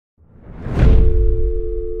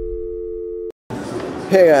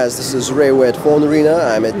Hey guys, this is Ray at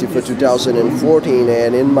PhoneArena. I'm at TIFA 2014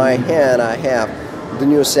 and in my hand I have the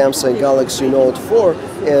new Samsung Galaxy Note 4.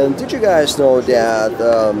 And did you guys know that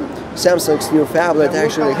Samsung's new phablet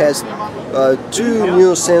actually has two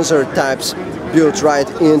new sensor types built right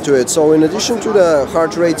into it? So in addition to the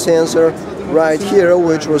heart rate sensor right here,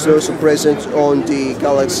 which was also present on the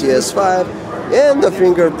Galaxy S5, and the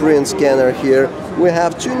fingerprint scanner here, we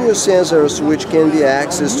have two new sensors which can be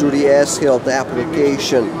accessed through the S-Health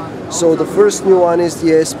application. So the first new one is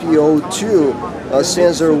the SpO2 a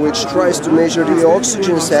sensor which tries to measure the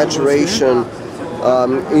oxygen saturation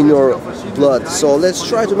in your blood. So let's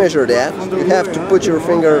try to measure that. You have to put your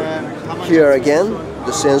finger here again.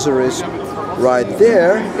 The sensor is right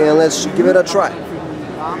there, and let's give it a try.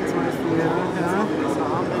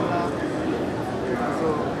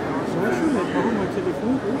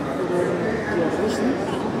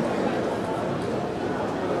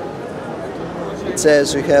 It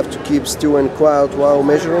says you have to keep still and quiet while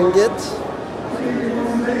measuring it.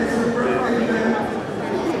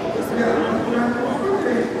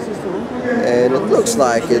 And it looks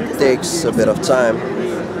like it takes a bit of time.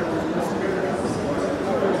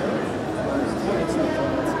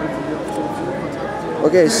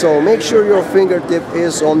 Okay, so make sure your fingertip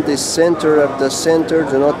is on the center of the center,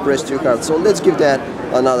 do not press too hard. So let's give that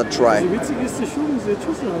another try.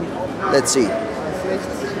 Let's see.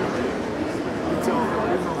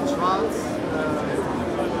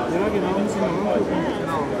 Ja, genau, muss ich mal angucken.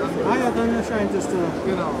 Genau. Ah ja, dann erscheint es da.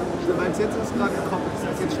 Genau. Weil es jetzt ist gerade gekoppelt. Das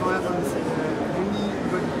heißt, jetzt steuert man das Handy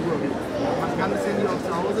über die Uhr. Man kann das Handy auch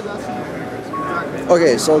zu Hause lassen.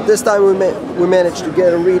 Okay, so this time we managed to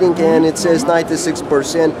get a reading and it says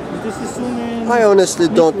 96%. I honestly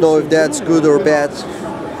don't know if that's good or bad.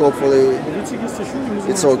 Hopefully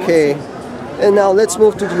it's okay. And now let's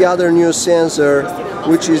move to the other new sensor,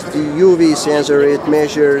 which is the UV sensor. It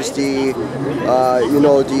measures the,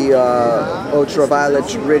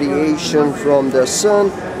 ultraviolet radiation from the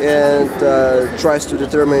sun and tries to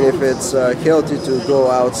determine if it's healthy to go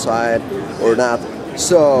outside or not.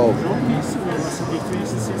 So,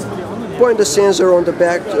 point the sensor on the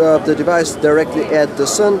back of the device directly at the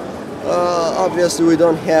sun. Obviously, we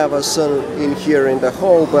don't have a sun in here in the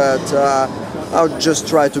hole, but I'll just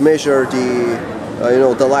try to measure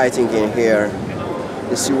the, the lighting in here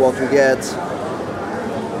and see what we get.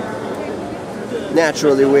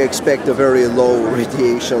 Naturally, we expect a very low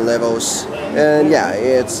radiation levels, and yeah,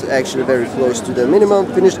 it's actually very close to the minimum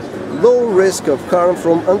finished. Low risk of harm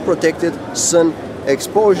from unprotected sun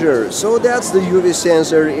exposure. So that's the UV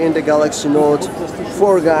sensor in the Galaxy Note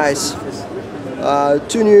 4, guys.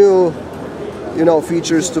 Two new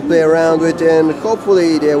features to play around with, and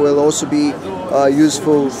hopefully they will also be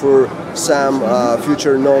useful for some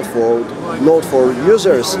future Note 4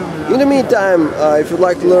 users. In the meantime, if you'd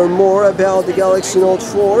like to learn more about the Galaxy Note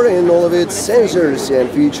 4 and all of its sensors and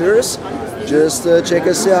features, just check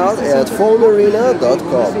us out at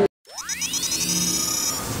PhoneArena.com.